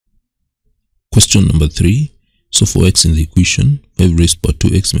Question number 3. So for x in the equation, 5 raised power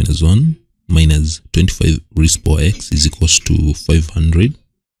 2x minus 1 minus 25 raised power x is equals to 500.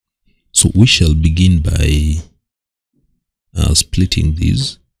 So we shall begin by splitting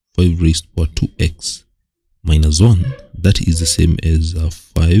these. 5 raised power 2x minus 1, that is the same as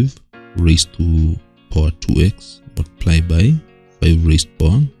 5 raised to power 2x multiplied by 5 raised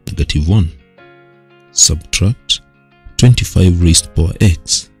power negative 1. Subtract 25 raised power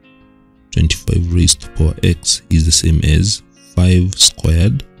x. 25 raised to power x is the same as 5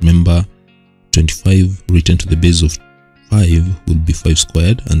 squared. Remember, 25 written to the base of 5 will be 5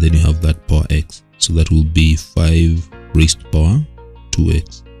 squared, and then you have that power x. So that will be 5 raised to power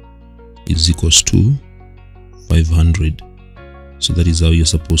 2x is equals to 500. So that is how you're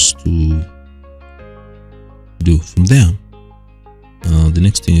supposed to do. From there, the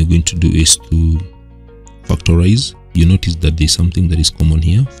next thing you're going to do is to factorize. You notice that there's something that is common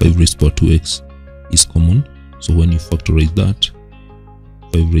here. 5 raised to power 2x is common. So when you factorize that,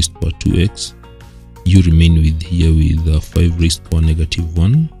 5 raised to power 2x, you remain with here with 5 raised to power negative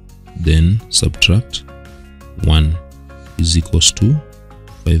 1. Then subtract 1 is equals to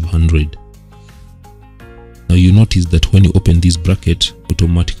 500. Now you notice that when you open this bracket,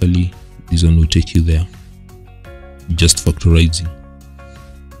 automatically this one will take you there. Just factorizing.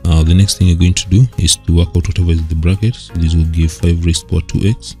 The next thing you're going to do is to work out whatever is the bracket. So this will give 5 raised to power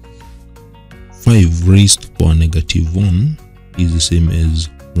 2x. 5 raised to power negative 1 is the same as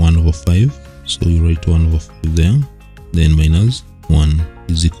 1 over 5. So you write 1 over 5 there. Then minus 1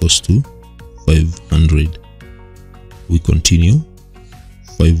 is equals to 500. We continue.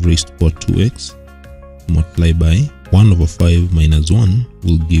 5 raised to power 2x multiplied by 1 over 5 minus 1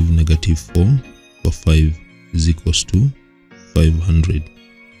 will give negative 4 over 5 is equals to 500.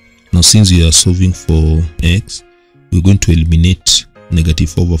 Now since we are solving for x, we're going to eliminate negative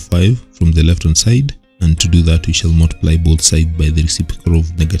 4 over 5 from the left hand side, and to do that we shall multiply both sides by the reciprocal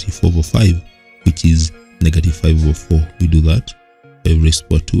of negative 4 over 5, which is negative 5 over 4. We do that. 5 raised to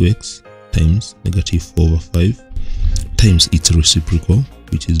power 2x times negative 4 over 5 times its reciprocal,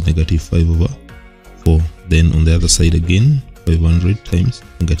 which is negative 5 over 4. Then on the other side again, 500 times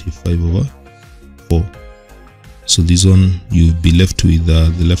negative 5 over 4. So this one you'll be left with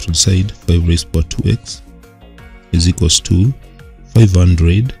the left hand side. 5 raised to power 2x is equals to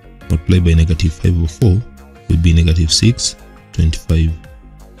 500 multiplied by negative 5 over 4 will be negative 625.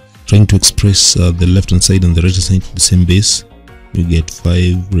 Trying to express the left hand side and the right hand side to the same base, you get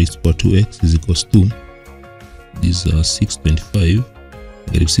 5 raised to power 2x is equals to, these are 625.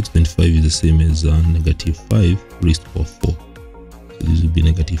 Negative 625 is the same as negative 5 raised to power 4. So this will be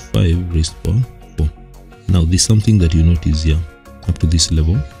negative 5 raised to power 4. Now there's something that you notice here up to this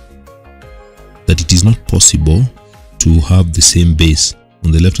level, that it is not possible to have the same base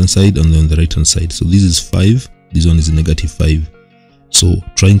on the left hand side and on the right hand side. So this is 5, this one is negative 5. So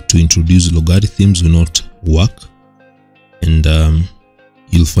trying to introduce logarithms will not work, and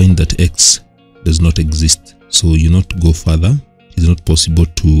you'll find that x does not exist. So you not go further. It's not possible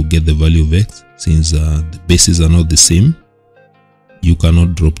to get the value of x since the bases are not the same. You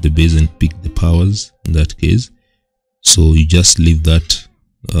cannot drop the base and pick the powers in that case. So you just leave that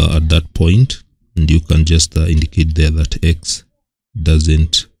at that point, and you can just indicate there that x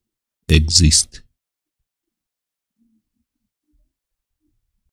doesn't exist.